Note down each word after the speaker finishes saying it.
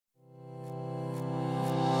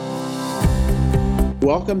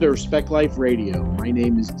Welcome to Respect Life Radio. My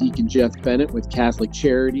name is Deacon Jeff Bennett with Catholic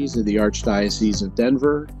Charities of the Archdiocese of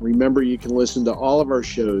Denver. Remember, you can listen to all of our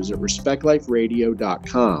shows at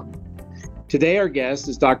respectliferadio.com. Today, our guest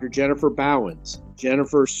is Dr. Jennifer Bowens.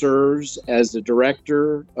 Jennifer serves as the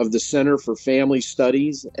director of the Center for Family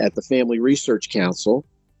Studies at the Family Research Council.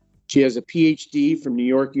 She has a PhD from New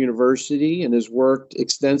York University and has worked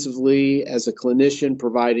extensively as a clinician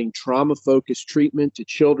providing trauma-focused treatment to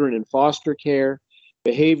children in foster care,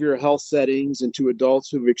 behavioral health settings, and to adults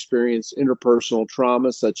who've experienced interpersonal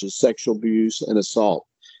trauma such as sexual abuse and assault.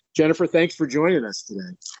 Jennifer, thanks for joining us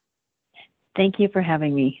today. Thank you for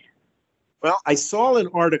having me. Well, I saw an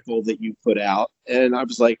article that you put out, and I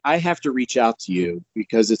was like, I have to reach out to you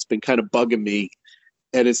because it's been kind of bugging me.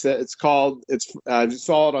 And I saw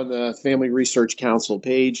it on the Family Research Council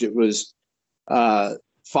page. It was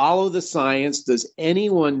follow the science. Does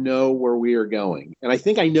anyone know where we are going? And I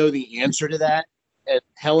think I know the answer to that. And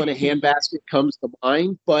Hell in a Handbasket comes to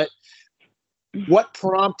mind. But what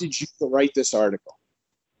prompted you to write this article?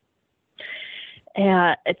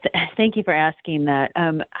 Thank you for asking that.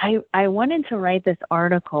 I wanted to write this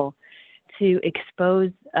article to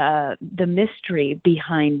expose the mystery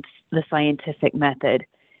behind the scientific method.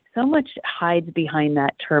 So much hides behind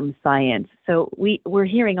that term science. So we're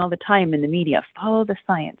hearing all the time in the media, follow the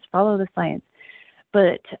science, follow the science.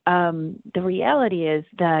 But the reality is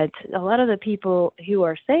that a lot of the people who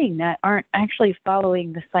are saying that aren't actually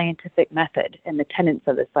following the scientific method and the tenets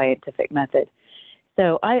of the scientific method.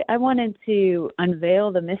 So I wanted to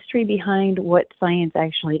unveil the mystery behind what science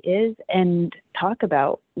actually is and talk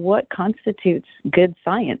about what constitutes good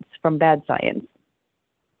science from bad science.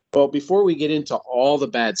 Well, before we get into all the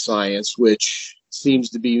bad science, which seems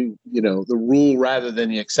to be, the rule rather than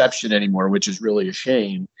the exception anymore, which is really a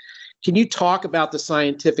shame, can you talk about the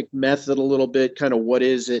scientific method a little bit, kind of what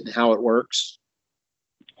is it and how it works?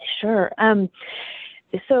 Sure.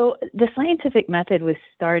 So the scientific method was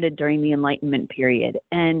started during the Enlightenment period,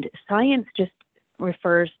 and science just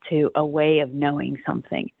refers to a way of knowing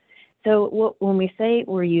something. So when we say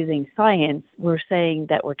we're using science, we're saying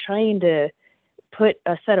that we're trying to put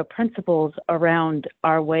a set of principles around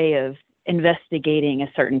our way of investigating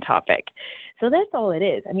a certain topic. So that's all it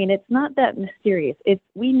is. I mean, it's not that mysterious.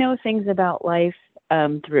 We know things about life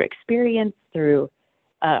through experience, through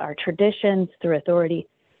our traditions, through authority.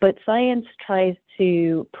 But science tries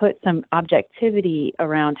to put some objectivity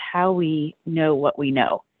around how we know what we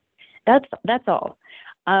know. That's all.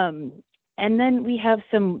 And then we have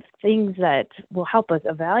some things that will help us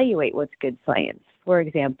evaluate what's good science. For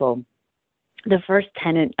example, the first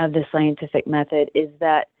tenet of the scientific method is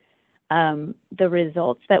that the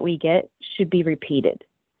results that we get should be repeated.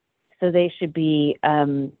 So they should be,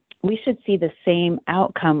 we should see the same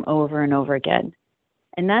outcome over and over again.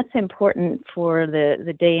 And that's important for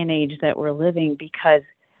the day and age that we're living because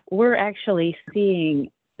we're actually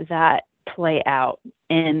seeing that play out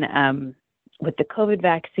in with the COVID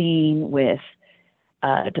vaccine, with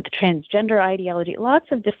the transgender ideology,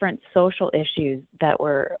 lots of different social issues that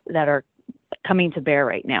are coming to bear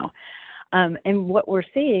right now. And what we're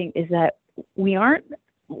seeing is that we aren't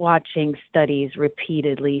watching studies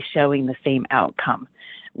repeatedly showing the same outcome.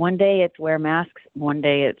 One day it's wear masks, one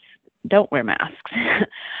day it's don't wear masks.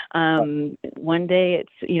 One day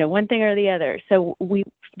it's, one thing or the other. So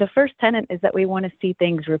the first tenet is that we want to see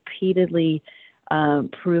things repeatedly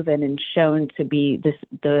proven and shown to be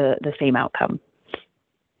the same outcome.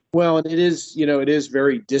 Well, and it is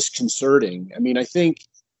very disconcerting. I mean, I think,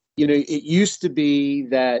 it used to be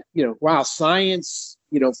that, wow, science,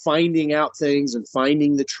 finding out things and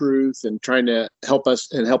finding the truth and trying to help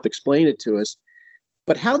us and help explain it to us.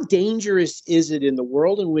 But how dangerous is it in the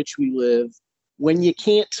world in which we live when you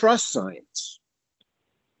can't trust science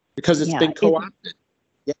because it's been co-opted?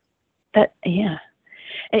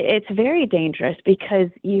 It's very dangerous because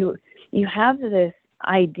you have this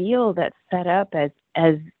ideal that's set up as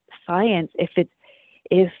science. If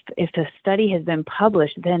a study has been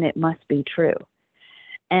published, then it must be true.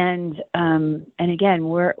 And again,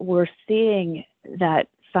 we're seeing that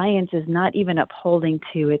science is not even upholding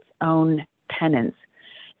to its own tenets.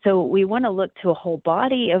 So we want to look to a whole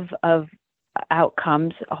body of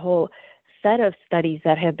outcomes, a whole set of studies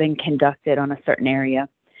that have been conducted on a certain area.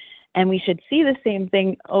 And we should see the same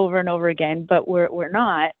thing over and over again, but we're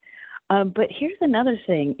not. But here's another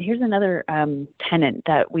thing. Here's another tenet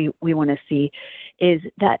that we want to see is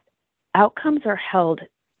that outcomes are held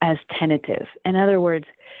as tentative. In other words,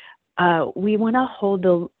 we want to hold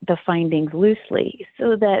the findings loosely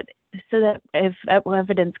so that if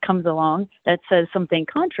evidence comes along that says something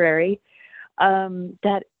contrary,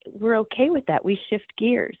 that we're okay with that. We shift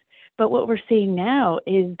gears. But what we're seeing now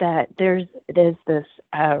is that there's this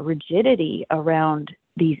rigidity around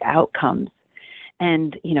these outcomes.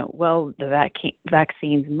 And, well, the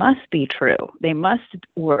vaccines must be true. They must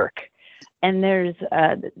work. And there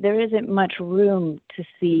isn't much room to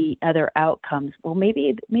see other outcomes. Well,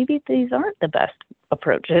 maybe these aren't the best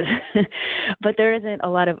approaches, but there isn't a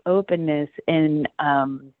lot of openness in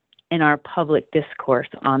our public discourse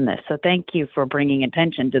on this. So thank you for bringing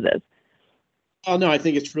attention to this. Oh, no, I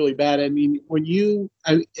think it's really bad. I mean,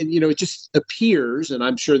 it just appears, and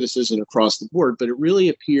I'm sure this isn't across the board, but it really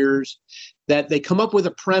appears that they come up with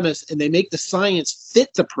a premise and they make the science fit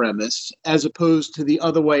the premise as opposed to the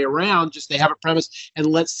other way around. Just they have a premise and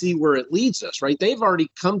let's see where it leads us, right? They've already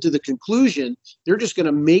come to the conclusion. They're just going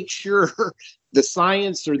to make sure the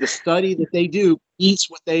science or the study that they do beats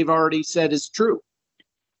what they've already said is true.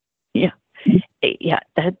 Yeah,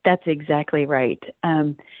 that's exactly right.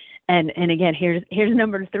 And again, here's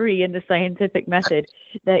number 3 in the scientific method,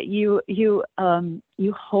 that you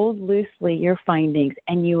hold loosely your findings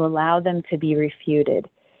and you allow them to be refuted.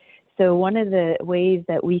 So one of the ways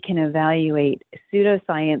that we can evaluate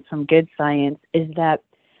pseudoscience from good science is that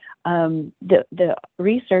the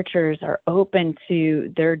researchers are open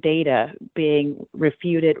to their data being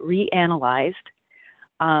refuted, reanalyzed,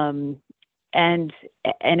 and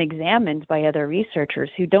examined by other researchers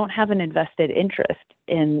who don't have an invested interest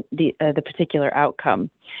in the particular outcome.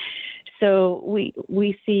 So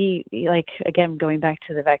we see, like, again, going back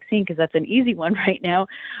to the vaccine, because that's an easy one right now,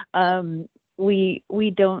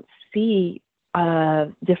 we don't see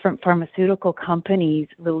different pharmaceutical companies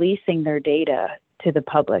releasing their data to the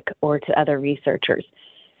public or to other researchers.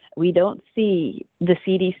 We don't see the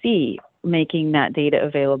CDC making that data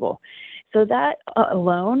available. So that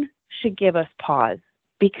alone should give us pause,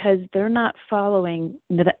 because they're not following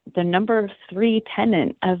the number 3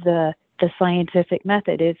 tenet of the scientific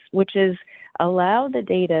method, which is allow the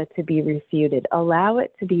data to be refuted, allow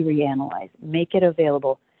it to be reanalyzed, make it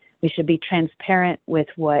available. We should be transparent with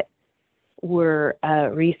what we're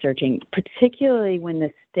researching, particularly when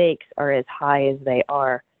the stakes are as high as they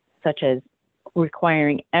are, such as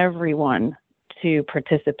requiring everyone to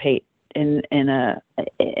participate in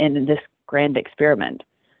this grand experiment.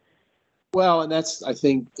 Well, and that's, I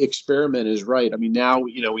think, experiment is right. I mean, now,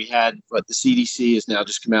 we had, but the CDC has now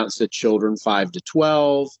just come out and said children 5 to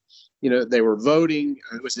 12, they were voting.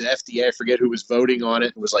 It was the FDA. I forget who was voting on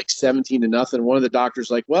it. It was like 17 to nothing. One of the doctors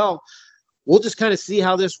like, well, we'll just kind of see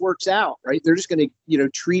how this works out, right? They're just going to,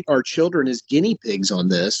 treat our children as guinea pigs on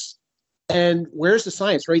this. And where's the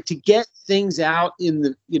science, right? To get things out in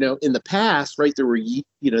the past, right? There were,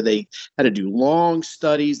 they had to do long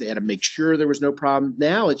studies. They had to make sure there was no problem.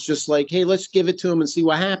 Now it's just like, hey, let's give it to them and see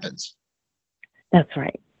what happens. That's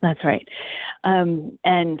right. And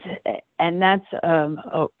that's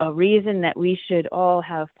a reason that we should all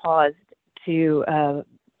have paused to,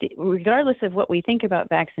 regardless of what we think about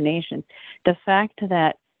vaccinations, the fact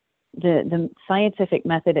that the scientific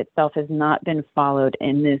method itself has not been followed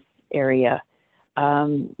in this area,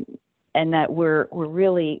 and that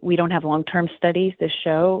we don't have long-term studies to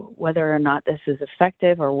show whether or not this is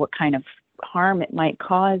effective or what kind of harm it might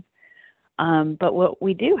cause. But what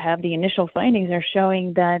we do have, the initial findings are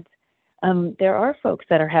showing that there are folks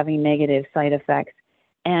that are having negative side effects,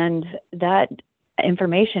 and that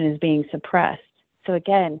information is being suppressed. So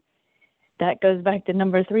again, that goes back to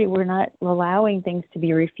number 3. We're not allowing things to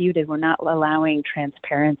be refuted. We're not allowing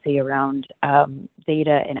transparency around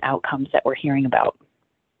data and outcomes that we're hearing about.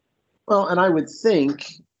 Well, and I would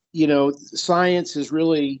think, science is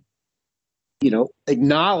really,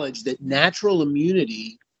 acknowledged that natural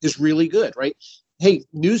immunity is really good, right? Hey,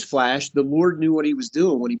 newsflash, the Lord knew what he was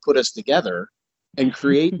doing when he put us together and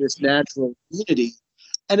create this natural immunity.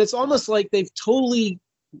 And it's almost like they've totally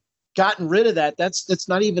gotten rid of that. That's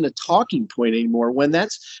not even a talking point anymore, when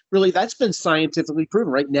that's been scientifically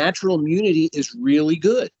proven, right? Natural immunity is really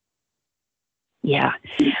good. Yeah,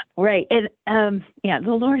 right. And the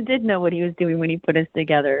Lord did know what he was doing when he put us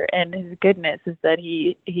together, and his goodness is that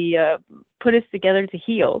he put us together to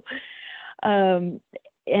heal. And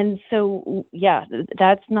so,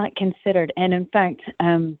 that's not considered. And in fact,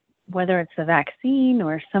 whether it's the vaccine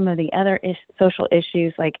or some of the other social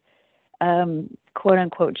issues like quote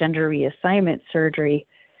unquote gender reassignment surgery,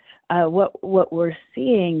 what we're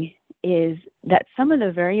seeing is that some of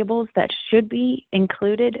the variables that should be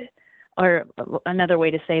included, or another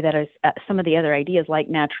way to say that is some of the other ideas like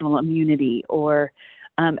natural immunity or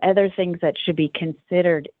other things that should be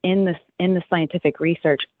considered in the scientific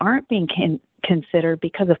research, aren't being considered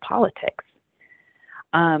because of politics.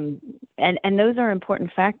 And those are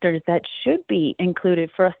important factors that should be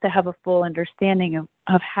included for us to have a full understanding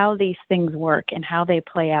of how these things work and how they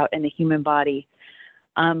play out in the human body.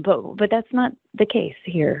 But that's not the case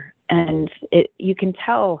here. And you can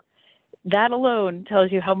tell that alone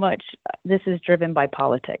tells you how much this is driven by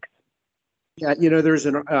politics. Yeah, there's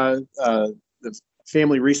the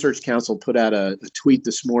Family Research Council put out a tweet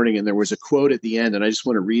this morning, and there was a quote at the end, and I just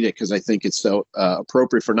want to read it because I think it's so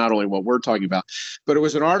appropriate for not only what we're talking about, but it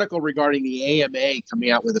was an article regarding the AMA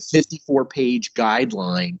coming out with a 54-page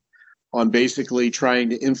guideline on basically trying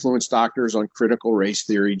to influence doctors on critical race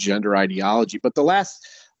theory, gender ideology. But the last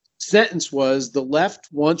sentence was, the left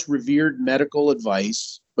once revered medical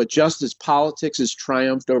advice, but just as politics has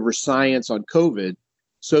triumphed over science on COVID,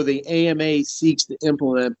 so the AMA seeks to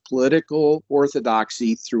implement political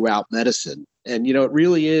orthodoxy throughout medicine. And, it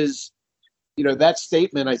really is, that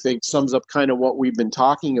statement, I think, sums up kind of what we've been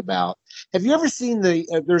talking about. Have you ever seen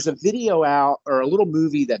there's a video out, or a little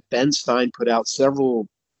movie that Ben Stein put out several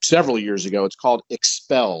years ago. It's called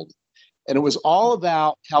Expelled. And it was all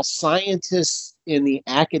about how scientists in the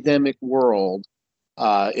academic world,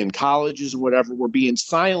 in colleges and whatever, were being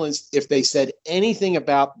silenced if they said anything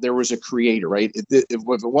about there was a creator, right? If it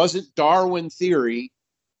wasn't Darwin theory,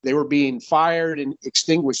 they were being fired and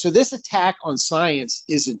extinguished. So this attack on science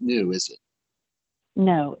isn't new, is it?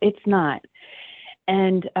 No, it's not.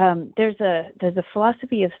 And there's a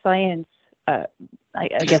philosophy of science, I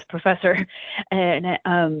guess, professor, and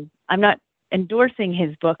I'm not endorsing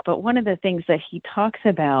his book, but one of the things that he talks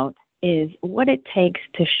about is what it takes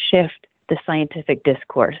to shift the scientific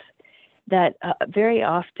discourse. That very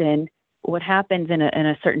often what happens in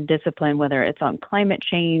a certain discipline, whether it's on climate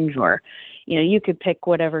change or, you could pick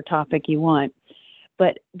whatever topic you want,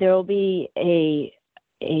 but there will be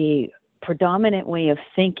a predominant way of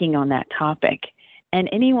thinking on that topic. And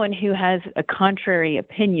anyone who has a contrary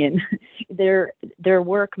opinion, their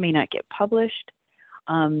work may not get published.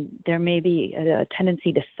 There may be a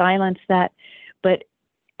tendency to silence that, but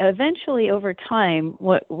eventually, over time,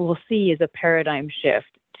 what we'll see is a paradigm shift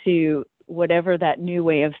to whatever that new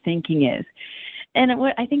way of thinking is. And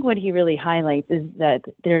I think what he really highlights is that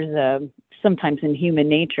there's sometimes in human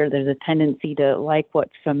nature, there's a tendency to like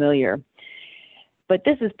what's familiar. But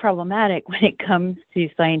this is problematic when it comes to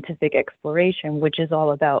scientific exploration, which is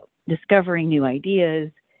all about discovering new ideas,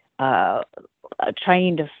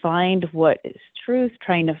 trying to find what is truth,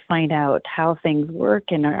 trying to find out how things work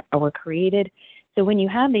and are created. So when you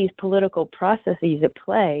have these political processes at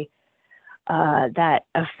play that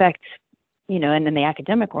affect, and in the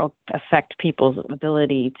academic world, affect people's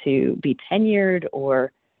ability to be tenured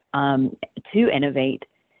or to innovate,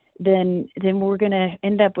 then we're going to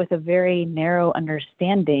end up with a very narrow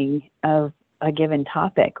understanding of a given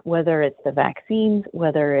topic, whether it's the vaccines,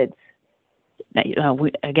 whether it's,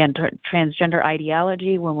 transgender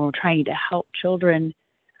ideology, when we're trying to help children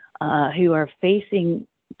who are facing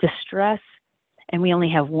distress, and we only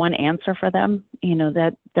have one answer for them,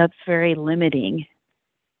 that's very limiting.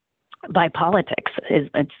 By politics,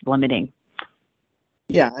 it's limiting.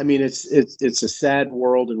 Yeah, I mean, it's a sad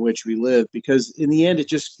world in which we live, because in the end, it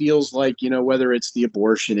just feels like, whether it's the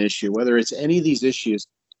abortion issue, whether it's any of these issues,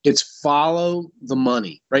 it's follow the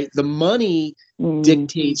money, right? The money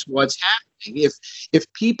dictates what's happening.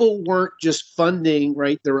 If people weren't just funding,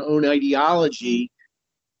 right, their own ideology,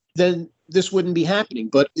 then this wouldn't be happening.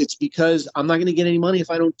 But it's because I'm not going to get any money if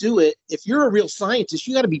I don't do it. If you're a real scientist,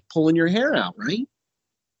 you got to be pulling your hair out, right?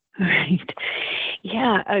 Right.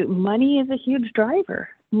 Yeah. Money is a huge driver.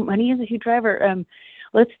 Let's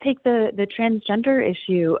take the transgender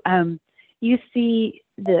issue. You see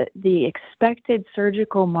the expected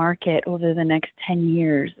surgical market over the next 10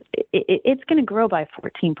 years, it's going to grow by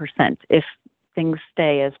 14% if things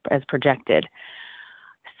stay as projected.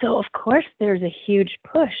 So, of course, there's a huge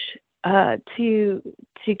push to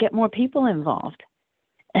get more people involved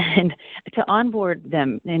and to onboard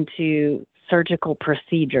them into surgical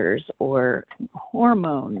procedures or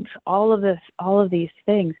hormones, all of these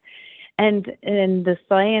things. And the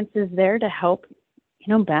science is there to help,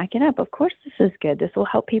 back it up. Of course, this is good. This will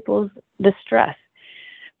help people's distress.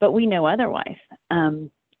 But we know otherwise.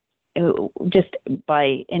 Just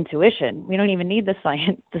by intuition, we don't even need the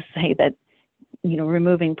science to say that,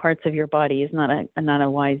 removing parts of your body is not a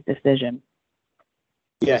wise decision.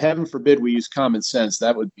 Yeah, heaven forbid we use common sense.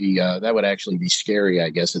 That would actually be scary, I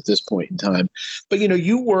guess, at this point in time. But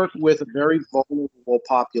you work with a very vulnerable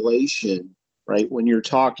population, right? When you're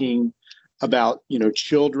talking about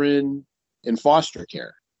children in foster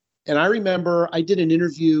care. And I remember I did an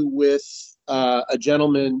interview with a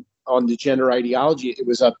gentleman on the gender ideology. It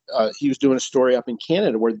was he was doing a story up in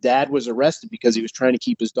Canada where dad was arrested because he was trying to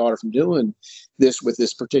keep his daughter from doing this with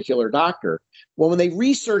this particular doctor. Well, when they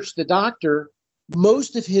researched the doctor,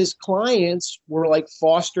 most of his clients were like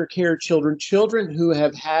foster care children who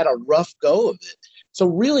have had a rough go of it. So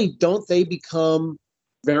really, don't they become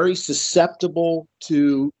very susceptible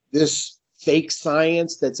to this fake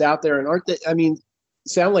science that's out there? And aren't they, I mean,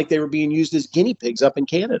 sound like they were being used as guinea pigs up in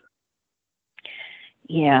Canada.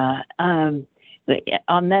 Yeah. On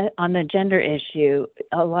the gender issue,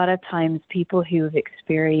 a lot of times people who've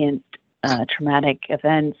experienced traumatic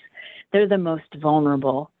events, they're the most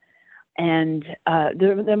vulnerable. And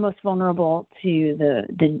they're most vulnerable to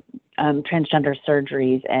the transgender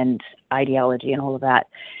surgeries and ideology and all of that.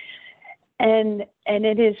 And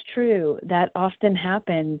it is true that often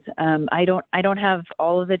happens. I don't have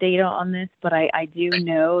all of the data on this, but I do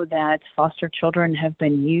know that foster children have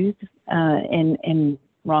been used in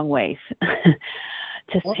wrong ways,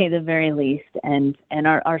 to say the very least, and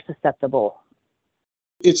are susceptible.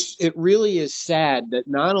 It really is sad that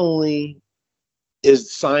not only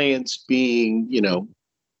is science being,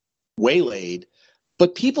 waylaid,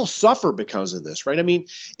 but people suffer because of this, right? I mean,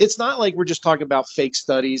 it's not like we're just talking about fake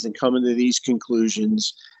studies and coming to these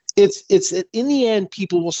conclusions. It's in the end,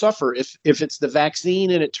 people will suffer. If it's the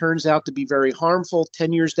vaccine and it turns out to be very harmful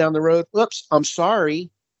 10 years down the road, whoops, I'm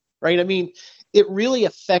sorry, right? I mean, it really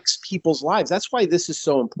affects people's lives. That's why this is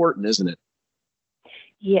so important, isn't it?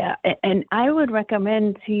 Yeah, and I would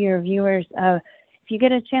recommend to your viewers, if you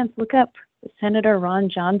get a chance, look up Senator Ron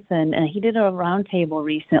Johnson. He did a roundtable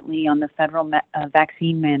recently on the federal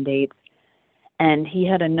vaccine mandates, and he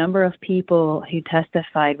had a number of people who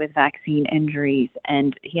testified with vaccine injuries,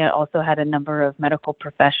 and he also had a number of medical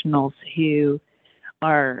professionals who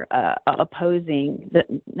are opposing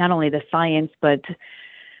not only the science, but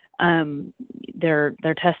they're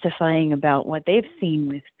testifying about what they've seen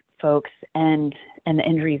with folks and the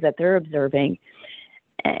injuries that they're observing.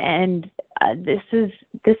 And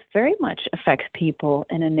this very much affects people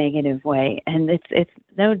in a negative way. And it's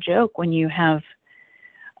no joke when you have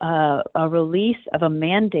a release of a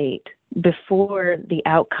mandate before the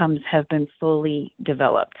outcomes have been fully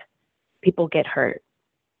developed. People get hurt.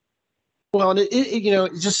 Well, and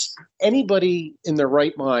just anybody in their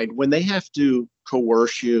right mind, when they have to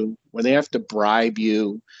coerce you, when they have to bribe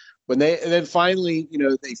you, and then finally,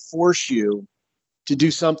 they force you to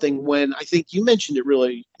do something, when I think you mentioned it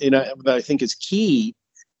really, but I think it's key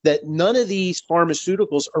that none of these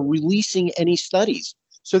pharmaceuticals are releasing any studies.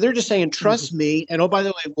 So they're just saying, trust me. And, oh, by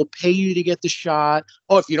the way, we'll pay you to get the shot.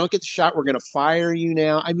 Oh, if you don't get the shot, we're going to fire you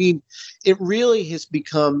now. I mean, it really has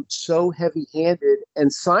become so heavy handed,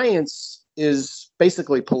 and science is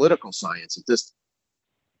basically political science at this.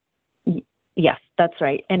 Yes, that's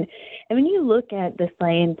right. And when you look at the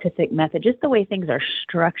scientific method, just the way things are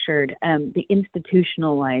structured, the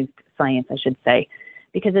institutionalized science, I should say,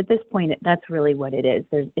 because at this point, that's really what it is.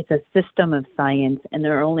 It's a system of science, and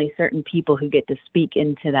there are only certain people who get to speak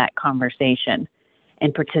into that conversation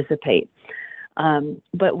and participate.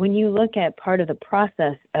 But when you look at part of the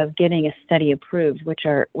process of getting a study approved, which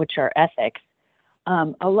are ethics,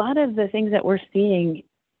 a lot of the things that we're seeing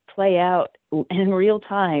play out in real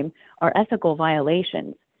time are ethical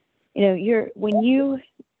violations. When you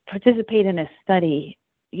participate in a study,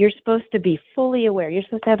 you're supposed to be fully aware. You're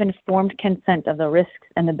supposed to have informed consent of the risks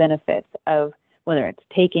and the benefits of whether it's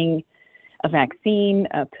taking a vaccine,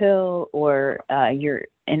 a pill, or you're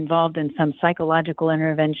involved in some psychological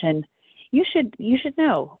intervention. You should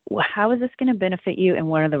know, how is this going to benefit you and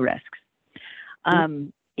what are the risks.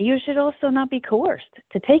 You should also not be coerced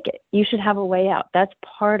to take it. You should have a way out. That's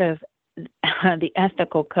part of the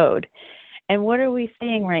ethical code. And what are we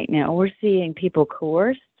seeing right now? We're seeing people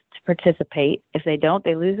coerced to participate. If they don't,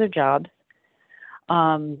 they lose their jobs.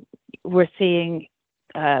 We're seeing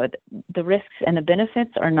the risks and the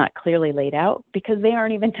benefits are not clearly laid out because they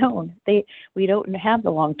aren't even known. We don't have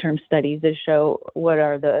the long-term studies that show what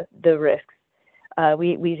are the risks.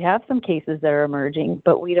 We have some cases that are emerging,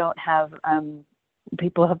 but we don't have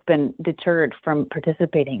people have been deterred from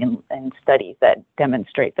participating in studies that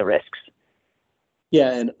demonstrate the risks.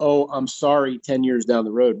 Yeah, and I'm sorry, 10 years down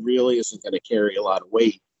the road really isn't going to carry a lot of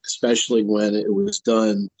weight, especially when it was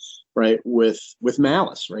done right with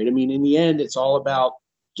malice, right? I mean, in the end, it's all about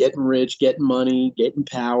getting rich, getting money, getting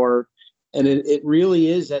power, and it really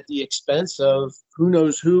is at the expense of who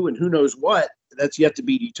knows who and who knows what. That's yet to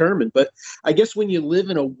be determined. But I guess when you live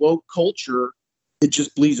in a woke culture, it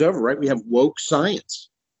just bleeds over, right? We have woke science.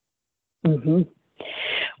 Mm-hmm.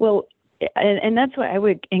 Well, and that's why I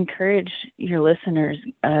would encourage your listeners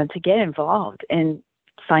to get involved and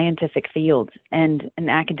scientific fields and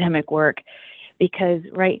academic work, because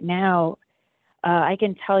right now, I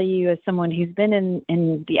can tell you, as someone who's been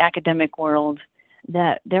in the academic world,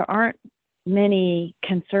 that there aren't many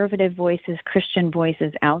conservative voices, Christian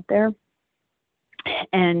voices out there,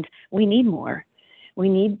 and we need more. We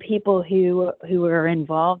need people who are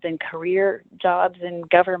involved in career jobs in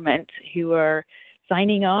government, who are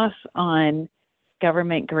signing off on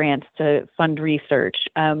government grants to fund research.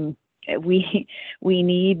 We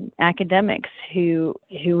need academics who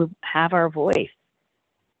have our voice.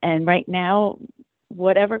 And right now,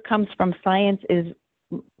 whatever comes from science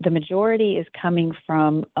the majority is coming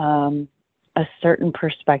from a certain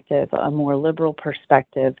perspective, a more liberal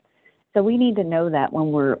perspective. So we need to know that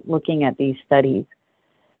when we're looking at these studies,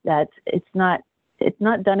 that it's not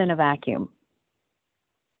done in a vacuum.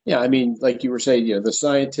 Yeah, I mean, like you were saying, the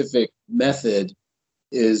scientific method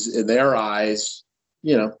is, in their eyes,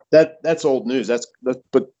 that's old news. Let's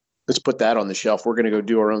put that on the shelf. We're going to go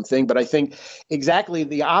do our own thing. But I think exactly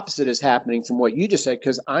the opposite is happening from what you just said,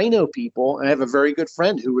 because I know people. I have a very good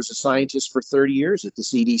friend who was a scientist for 30 years at the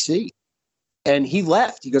CDC, and he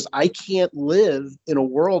left. He goes, I can't live in a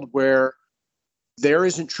world where there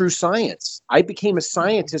isn't true science. I became a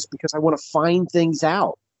scientist because I want to find things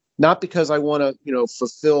out, not because I want to,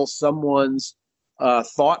 fulfill someone's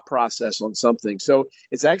thought process on something. So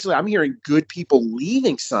it's actually, I'm hearing good people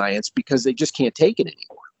leaving science because they just can't take it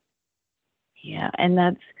anymore. Yeah, and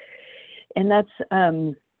that's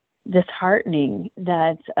disheartening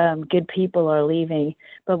that good people are leaving,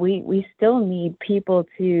 but we still need people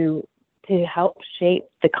to help shape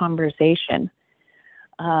the conversation.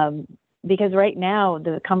 Because right now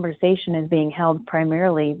the conversation is being held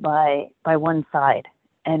primarily by one side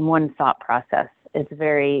and one thought process. It's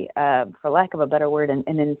very, for lack of a better word, an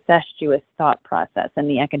incestuous thought process in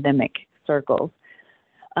the academic circles.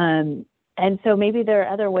 And so maybe there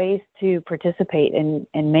are other ways to participate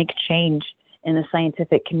and make change in the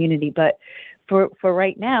scientific community. But for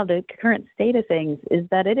right now, the current state of things is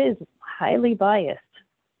that it is highly biased.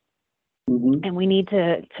 Mm-hmm. And we need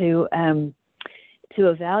to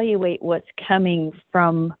evaluate what's coming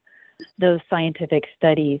from those scientific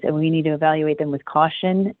studies, and we need to evaluate them with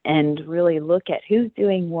caution and really look at who's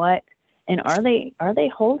doing what, and are they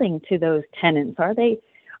holding to those tenets? Are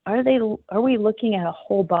we looking at a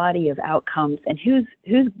whole body of outcomes, and who's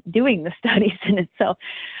doing the studies in itself,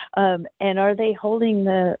 and are they holding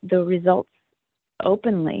the results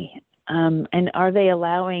openly, and are they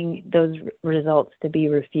allowing those results to be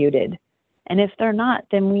refuted? And if they're not,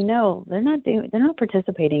 then we know they're not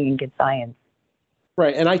participating in good science.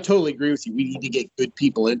 Right. And I totally agree with you. We need to get good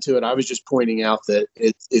people into it. I was just pointing out that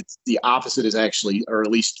it's the opposite is actually, or at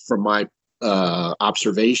least from my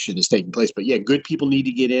observation, is taking place. But yeah, good people need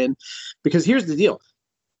to get in, because here's the deal.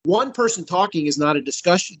 One person talking is not a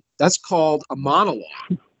discussion. That's called a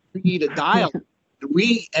monologue. We need a dialogue.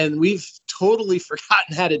 We've totally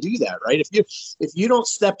forgotten how to do that, right? If you don't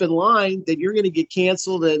step in line, then you're going to get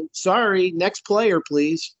canceled, and sorry, next player,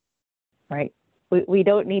 please. Right. We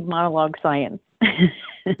don't need monologue science.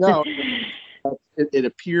 No, it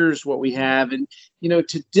appears what we have. And,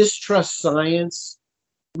 to distrust science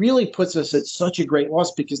really puts us at such a great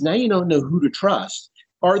loss, because now you don't know who to trust.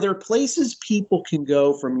 Are there places people can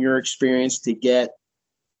go, from your experience, to get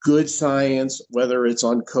good science, whether it's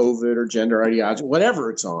on COVID or gender ideology, whatever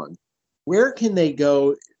it's on? Where can they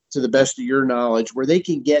go, to the best of your knowledge, where they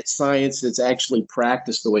can get science that's actually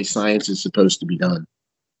practiced the way science is supposed to be done?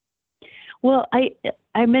 Well,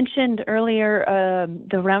 I mentioned earlier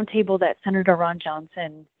the roundtable that Senator Ron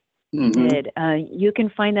Johnson did. You can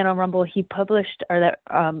find that on Rumble. He published, or that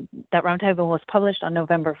roundtable was published on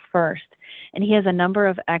November 1st, and he has a number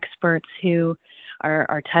of experts who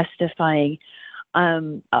are testifying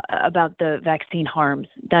about the vaccine harms.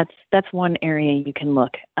 That's one area you can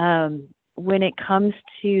look. When it comes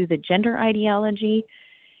to the gender ideology,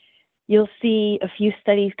 you'll see a few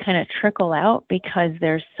studies kind of trickle out, because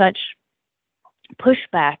there's such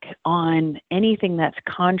pushback on anything that's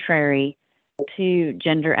contrary to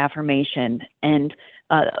gender affirmation, and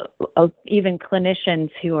even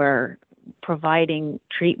clinicians who are providing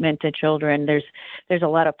treatment to children. There's a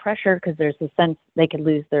lot of pressure, because there's a sense they could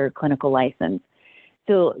lose their clinical license.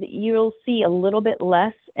 So you'll see a little bit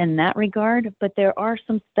less in that regard, but there are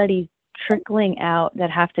some studies trickling out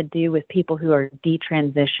that have to do with people who are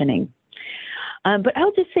detransitioning. But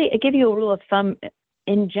I'll just say, I give you a rule of thumb.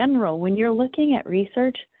 In general, when you're looking at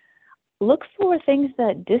research, look for things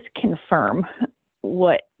that disconfirm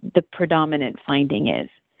what the predominant finding is.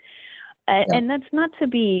 And that's not to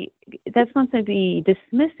be dismissive.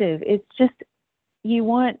 It's just, you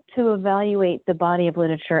want to evaluate the body of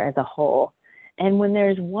literature as a whole And when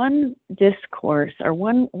there's one discourse or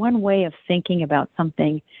one way of thinking about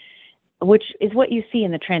something, which is what you see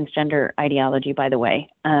in the transgender ideology, by the way,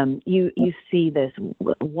 you see this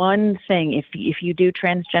one thing. If you do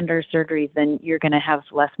transgender surgeries, then you're going to have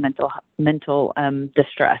less mental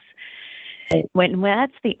distress. When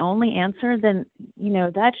that's the only answer, then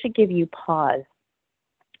that should give you pause.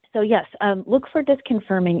 So yes, look for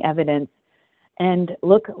disconfirming evidence, and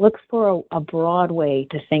look for a broad way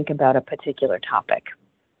to think about a particular topic.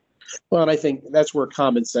 Well, and I think that's where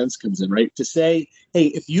common sense comes in, right? To say, hey,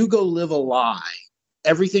 if you go live a lie,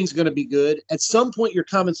 everything's going to be good. At some point, your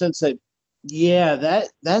common sense said, yeah,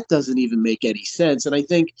 that doesn't even make any sense. And I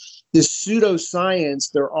think this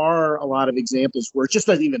pseudoscience, there are a lot of examples where it just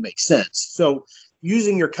doesn't even make sense. So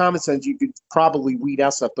using your common sense, you could probably weed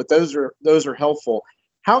out stuff, but those are helpful.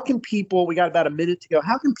 How can people, we got about a minute to go,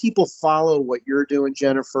 how can people follow what you're doing,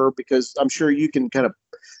 Jennifer? Because I'm sure you can kind of,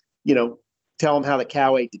 tell them how the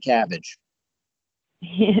cow ate the cabbage.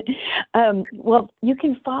 Well, you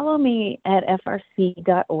can follow me at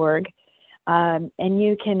frc.org, and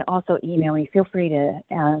you can also email me. Feel free to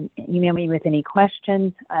email me with any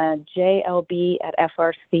questions, jlb@frc.org.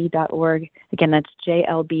 Again, that's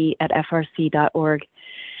jlb@frc.org.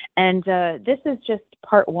 And this is just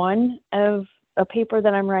part one of a paper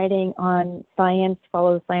that I'm writing on science,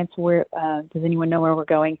 follow the science. Where does anyone know where we're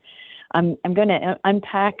going? I'm going to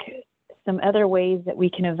unpack some other ways that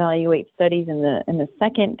we can evaluate studies in the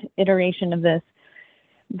second iteration of this.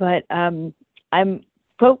 But I'm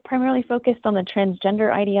primarily focused on the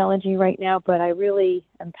transgender ideology right now, but I really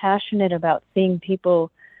am passionate about seeing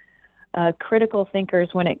people critical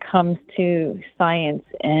thinkers when it comes to science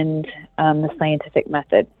and the scientific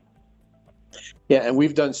method. Yeah, and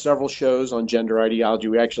we've done several shows on gender ideology.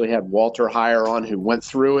 We actually had Walter Heyer on, who went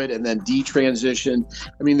through it and then detransitioned.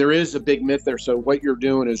 I mean, there is a big myth there, so what you're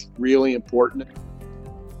doing is really important.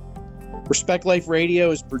 Respect Life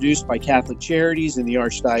Radio is produced by Catholic Charities in the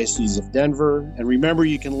Archdiocese of Denver. And remember,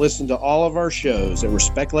 you can listen to all of our shows at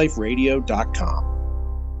respectliferadio.com.